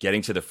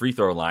 getting to the free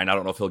throw line. I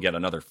don't know if he'll get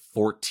another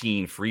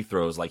 14 free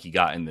throws like he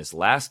got in this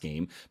last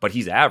game, but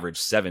he's averaged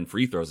 7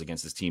 free throws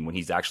against his team when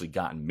he's actually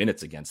gotten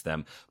minutes against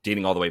them,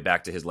 dating all the way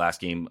back to his last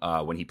game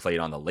when he played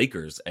on the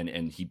Lakers,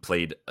 and he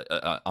played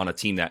on a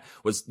team that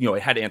was,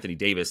 it had Anthony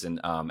Davis and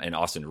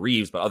Austin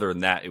Reeves, but other than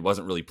that, it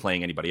wasn't really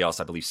playing anybody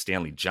else. I believe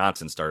Stanley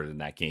Johnson started in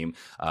that game.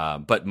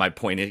 But my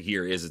point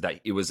here is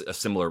that it was a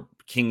similar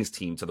Kings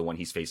team to the one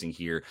he's facing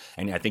here,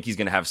 and I think he's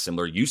going to have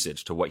similar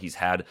usage to what he's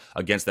had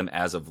against them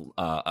as of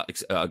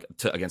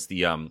against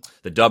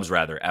the Dubs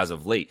rather as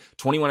of late.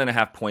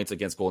 21.5 points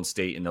against Golden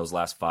State in those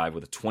last 5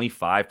 with a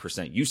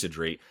 25% usage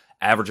rate,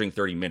 averaging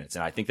 30 minutes.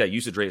 And I think that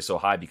usage rate is so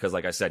high because,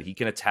 like I said, he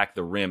can attack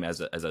the rim as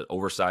an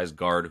oversized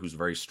guard who's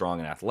very strong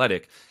and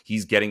athletic.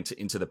 He's getting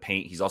into the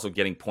paint. He's also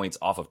getting points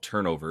off of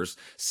turnovers,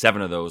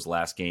 7 of those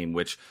last game,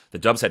 which the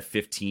Dubs had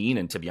 15.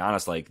 And to be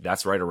honest, like,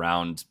 that's right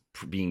around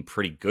being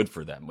pretty good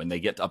for them. When they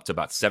get up to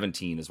about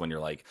 17 is when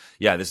you're like,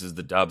 yeah, this is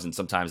the Dubs. And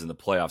sometimes in the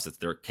playoffs that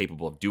they're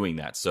capable of doing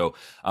that. So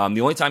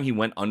the only time he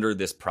went under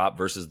this prop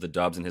versus the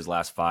Dubs in his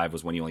last 5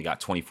 was when he only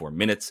got 24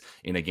 minutes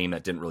in a game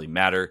that didn't really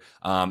matter.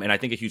 And I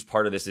think a huge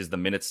part of this is the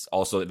minutes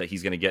also that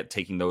he's going to get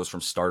taking those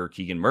from starter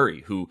Keegan Murray,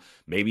 who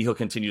maybe he'll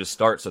continue to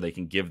start so they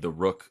can give the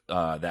Rook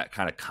that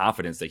kind of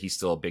confidence that he's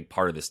still a big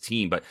part of this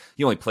team. But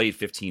he only played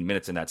 15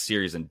 minutes in that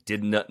series and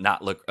did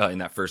not look in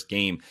that first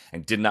game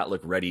and did not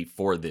look ready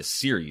for this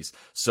series.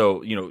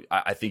 So,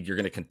 I think you're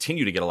going to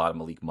continue to get a lot of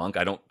Malik Monk.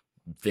 I don't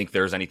think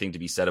there's anything to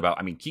be said about.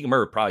 I mean, Keegan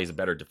Murray probably is a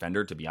better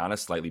defender, to be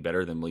honest, slightly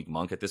better than Malik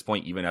Monk at this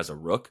point, even as a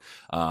rook.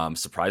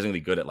 Surprisingly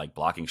good at like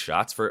blocking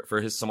shots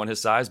for someone his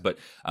size, but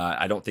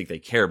I don't think they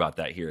care about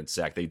that here in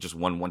SAC. They just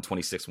won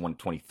 126,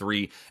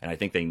 123, and I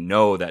think they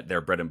know that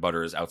their bread and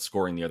butter is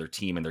outscoring the other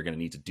team, and they're going to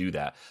need to do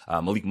that.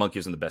 Malik Monk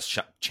gives them the best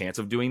chance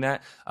of doing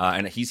that,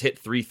 and he's hit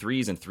 3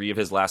 threes in 3 of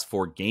his last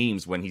 4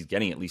 games when he's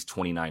getting at least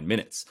 29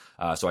 minutes.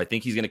 So I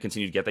think he's going to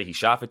continue to get that. He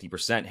shot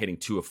 50%, hitting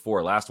 2 of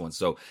 4 last one.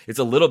 So it's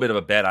a little bit of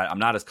a bet. I'm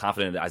not as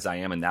confident as I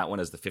am in that one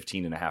as the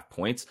 15.5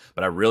 points,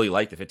 but I really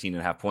like the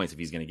 15.5 points if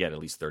he's going to get at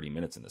least 30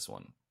 minutes in this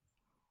one.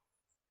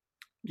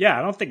 Yeah,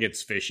 I don't think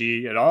it's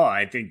fishy at all.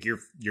 I think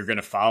you're going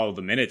to follow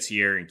the minutes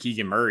here, and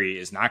Keegan Murray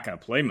is not going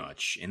to play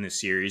much in this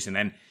series. And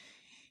then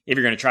if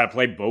you're going to try to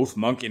play both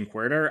Monk and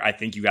Huerter, I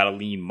think you got to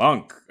lean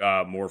Monk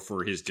more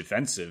for his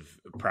defensive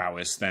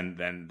prowess than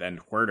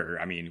Huerter.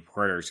 I mean,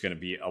 Huerter is going to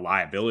be a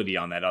liability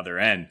on that other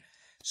end.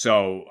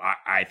 So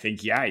I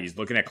think, yeah, he's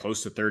looking at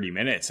close to 30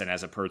 minutes, and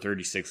as a per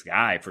 36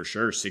 guy, for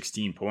sure,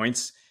 16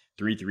 points,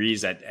 3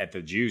 threes at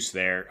the juice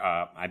there.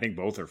 I think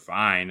both are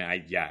fine.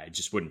 I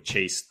just wouldn't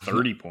chase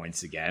 30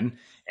 points again,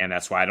 and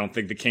that's why I don't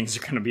think the Kings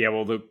are going to be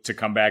able to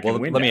come back and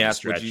win. Let me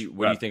ask, what do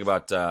you think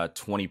about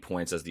 20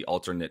 points as the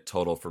alternate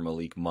total for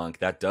Malik Monk?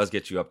 That does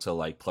get you up to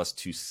like plus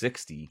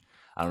 260.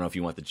 I don't know if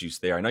you want the juice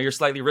there. I know you're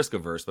slightly risk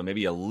averse, but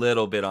maybe a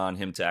little bit on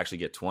him to actually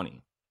get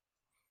 20.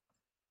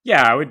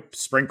 Yeah, I would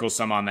sprinkle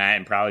some on that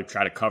and probably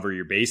try to cover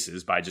your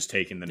bases by just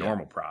taking the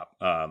normal prop.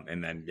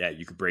 And then,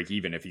 you could break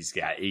even if he's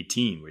got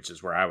 18, which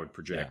is where I would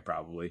project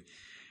probably.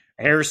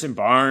 Harrison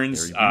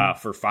Barnes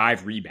for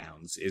 5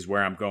 rebounds is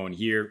where I'm going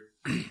here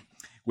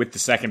with the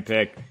second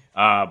pick.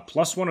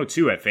 Plus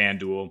 102 at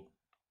FanDuel.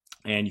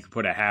 And you can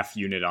put a half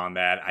unit on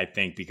that, I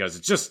think, because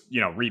it's just,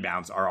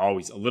 rebounds are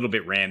always a little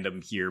bit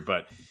random here.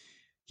 But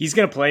he's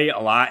going to play a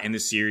lot in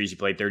this series. He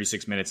played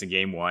 36 minutes in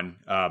game 1,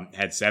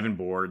 had 7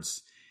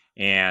 boards.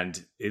 And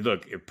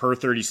look, per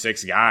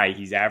 36 guy,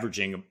 he's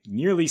averaging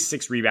nearly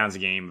 6 rebounds a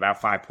game,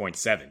 about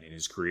 5.7 in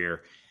his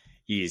career.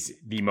 He's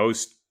the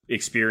most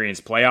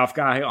experienced playoff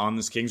guy on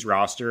this Kings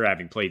roster,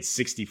 having played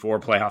 64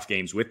 playoff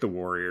games with the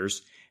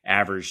Warriors,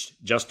 averaged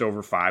just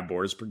over 5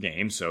 boards per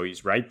game. So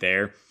he's right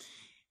there.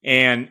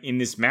 And in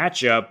this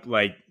matchup,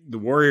 like, the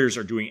Warriors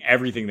are doing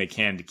everything they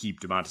can to keep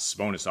Domantas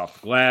Sabonis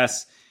off the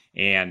glass.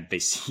 And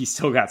he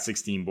still got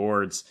 16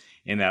 boards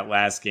in that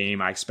last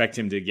game. I expect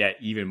him to get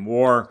even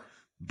more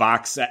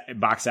box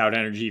out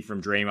energy from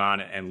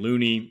Draymond and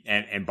Looney,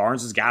 and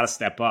Barnes has got to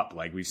step up.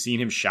 Like, we've seen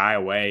him shy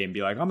away and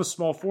be like, I'm a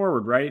small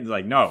forward, right? And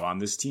like, no, on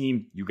this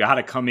team, you got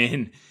to come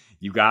in,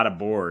 you got to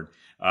board,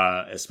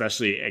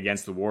 especially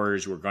against the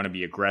Warriors, who are going to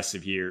be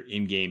aggressive here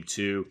in game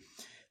 2.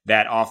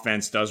 That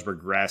offense does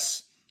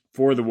regress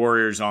for the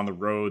Warriors on the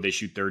road. They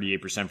shoot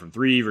 38% from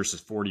 3 versus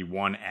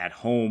 41 at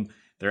home.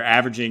 They're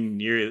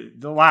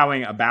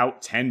allowing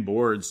about 10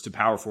 boards to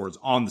power forwards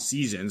on the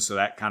season. So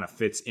that kind of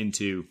fits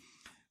into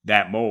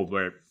that mold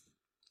where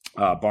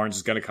Barnes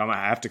is going to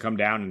have to come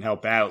down and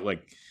help out.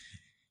 Like,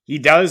 he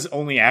does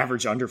only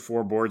average under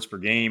 4 boards per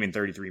game in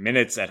 33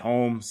 minutes at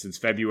home since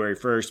February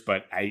 1st.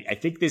 But I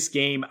think this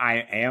game,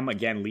 I am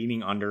again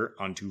leaning under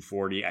on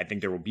 240. I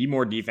think there will be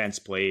more defense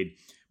played,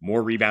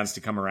 more rebounds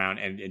to come around,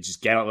 and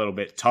just get a little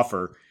bit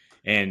tougher.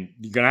 And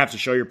you're going to have to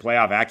show your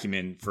playoff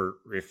acumen for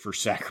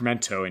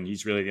Sacramento. And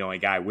he's really the only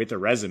guy with a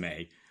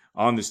resume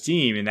on this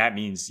team. And that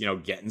means,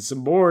 getting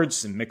some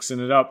boards and mixing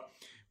it up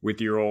with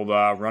your old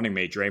running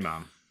mate,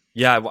 Draymond.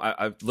 Yeah,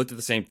 I looked at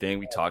the same thing.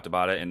 We talked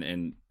about it.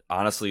 And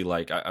honestly,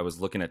 like, I was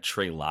looking at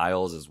Trey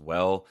Lyles as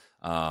well,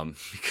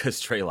 because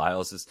Trey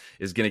Lyles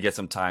is going to get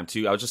some time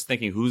too. I was just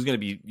thinking, who's going to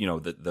be,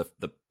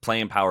 the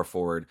playing power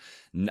forward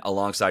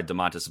alongside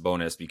Domantas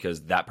Sabonis,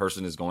 because that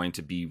person is going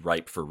to be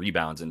ripe for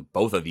rebounds. And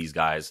both of these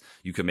guys,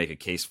 you could make a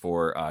case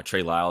for.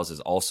 Trey Lyles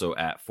is also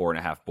at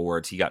 4.5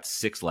 boards. He got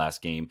 6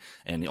 last game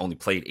and he only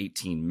played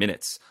 18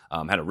 minutes.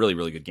 Had a really,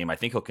 really good game. I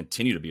think he'll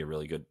continue to be a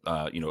really good,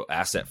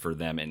 asset for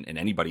them. And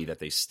anybody that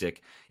they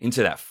stick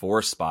into that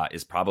 4 spot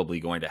is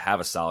probably going to have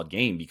a solid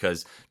game,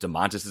 because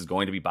Domantas is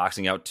going to be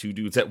boxing out 2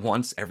 dudes at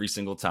once every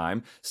single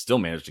time. Still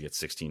managed to get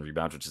 16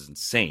 rebounds, which is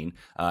insane.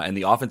 And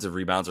the offensive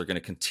rebounds are going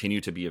to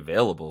continue to be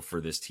available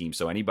for this team.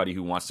 So anybody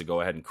who wants to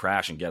go ahead and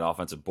crash and get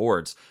offensive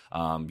boards,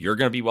 you're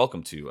going to be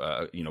welcome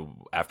to,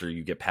 after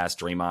you get past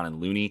Draymond and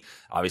Looney.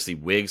 Obviously,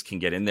 Wiggs can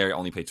get in there,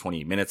 only play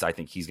 28 minutes. I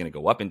think he's going to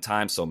go up in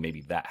time, so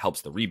maybe that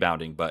helps the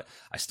rebounding. But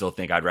I still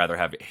think I'd rather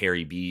have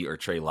Harry B or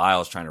Trey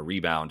Lyles trying to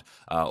rebound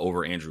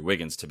over Andrew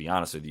Wiggins, to be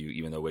honest with you,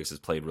 even though Wiggs has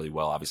played really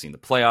well, obviously, in the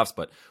playoffs.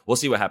 But we'll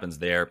see what happens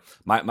there.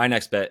 My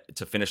next bet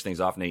to finish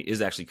things off, Nate,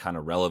 is actually kind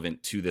of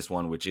relevant to this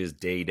one, which is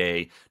Day.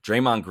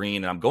 Draymond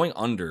Green, and I'm going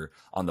under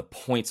on the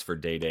points for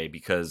Day,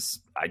 because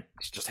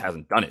just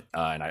hasn't done it.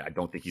 And I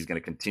don't think he's going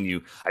to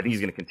continue. I think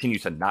he's going to continue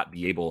to not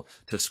be able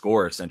to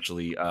score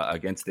essentially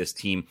against this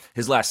team.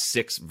 His last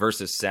 6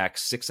 versus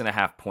sacks,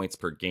 6.5 points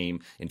per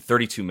game in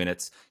 32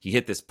 minutes. He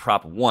hit this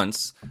prop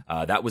once.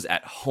 That was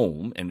at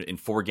home. And in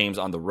 4 games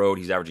on the road,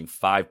 he's averaging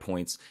 5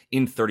 points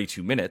in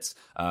 32 minutes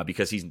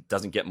because he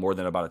doesn't get more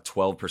than about a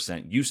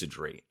 12% usage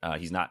rate.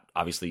 He's not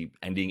obviously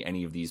ending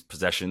any of these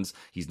possessions.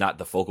 He's not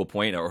the focal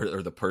point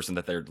or the person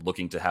that they're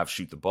looking to have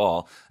shoot the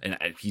ball. And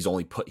he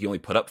only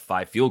put up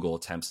 5 field goal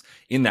attempts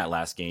in that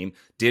last game.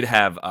 Did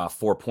have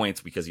 4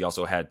 points because he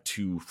also had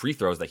 2 free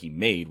throws that he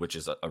made, which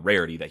is a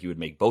rarity that he would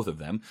make both of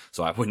them.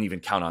 So I wouldn't even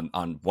count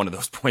on one of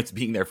those points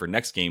being there for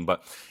next game.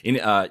 But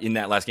in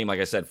that last game, like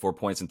I said, 4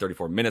 points in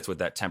 34 minutes with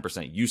that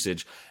 10%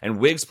 usage. And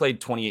Wiggs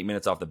played 28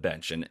 minutes off the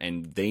bench,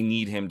 and they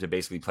need him to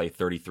basically play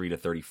 33 to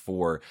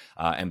 34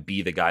 and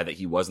be the guy that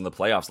he was in the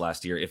playoffs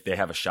last year if they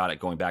have a shot at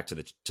going back to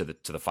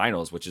the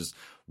finals, which is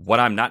what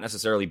I'm not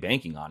necessarily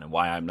banking on and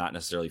why I'm not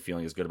necessarily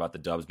feeling as good about the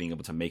Dubs being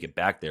able to make it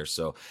back there.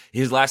 So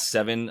his last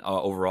 7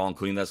 overall,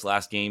 including this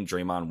last game,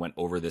 Draymond went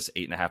over this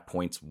 8.5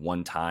 points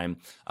one time.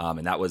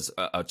 And that was,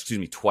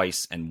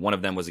 twice. And one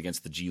of them was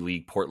against the G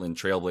League Portland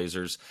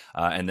Trailblazers.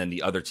 And then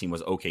the other team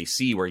was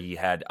OKC, where he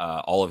had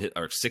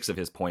 6 of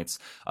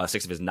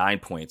his 9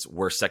 points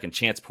were second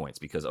chance points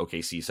because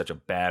OKC is such a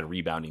bad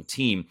rebounding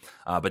team.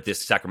 But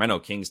this Sacramento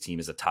Kings team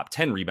is a top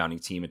 10 rebounding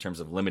team in terms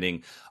of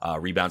limiting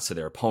rebounds to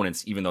their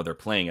opponents, even though they're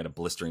playing at a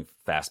blistering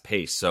fast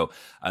pace. So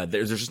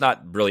there's just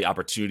not really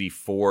opportunity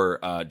for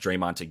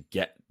Draymond to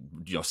get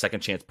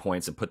second chance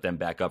points and put them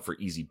back up for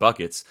easy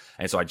buckets.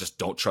 And so I just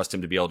don't trust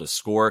him to be able to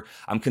score.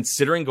 I'm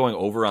considering going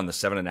over on the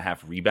 7.5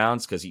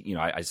 rebounds because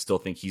I still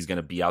think he's going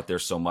to be out there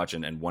so much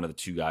and one of the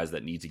 2 guys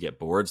that need to get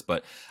boards.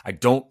 But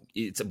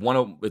it's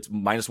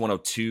minus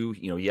 102.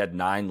 He had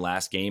 9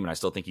 last game, and I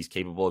still think he's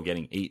capable of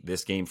getting 8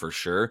 this game for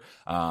sure.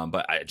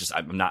 But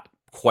I'm not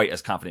quite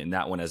as confident in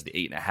that one as the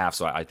 8.5.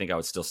 So I think I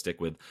would still stick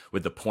with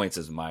the points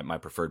as my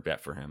preferred bet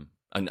for him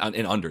and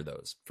under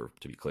those,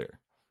 to be clear.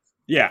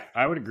 Yeah,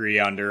 I would agree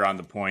under on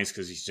the points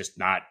because he's just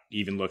not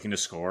even looking to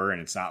score.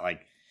 And it's not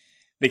like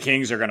the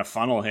Kings are going to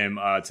funnel him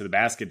to the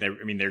basket.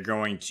 They're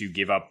going to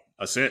give up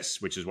assists,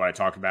 which is what I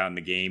talk about in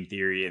the game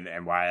theory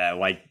and why I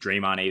like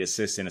Draymond 8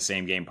 assists in a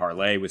same game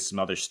parlay with some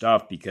other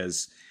stuff,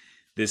 because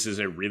this is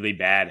a really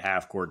bad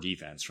half-court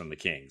defense from the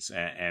Kings.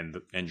 And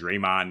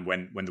Draymond,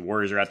 when the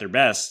Warriors are at their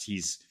best,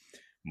 he's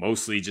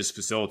mostly just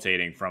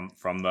facilitating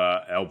from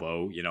the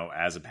elbow,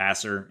 as a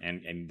passer,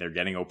 and they're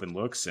getting open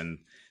looks. And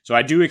so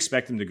I do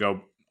expect him to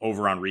go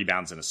over on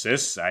rebounds and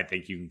assists. I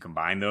think you can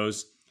combine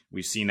those.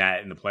 We've seen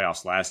that in the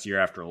playoffs last year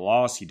after a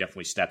loss. He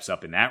definitely steps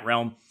up in that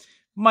realm.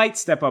 Might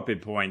step up in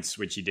points,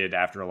 which he did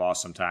after a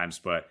loss sometimes,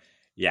 but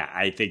yeah,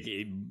 I think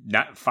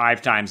not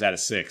 5 times out of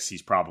 6,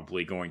 he's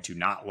probably going to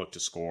not look to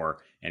score,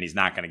 and he's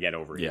not going to get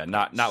over. Yeah,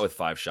 not with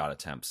 5 shot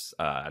attempts.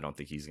 I don't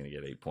think he's going to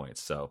get 8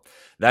 points. So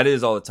that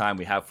is all the time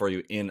we have for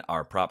you in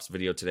our props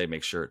video today.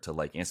 Make sure to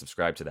like and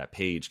subscribe to that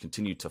page.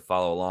 Continue to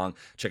follow along.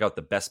 Check out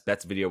the best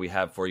bets video we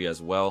have for you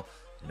as well.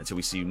 And until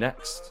we see you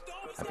next,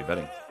 happy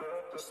betting.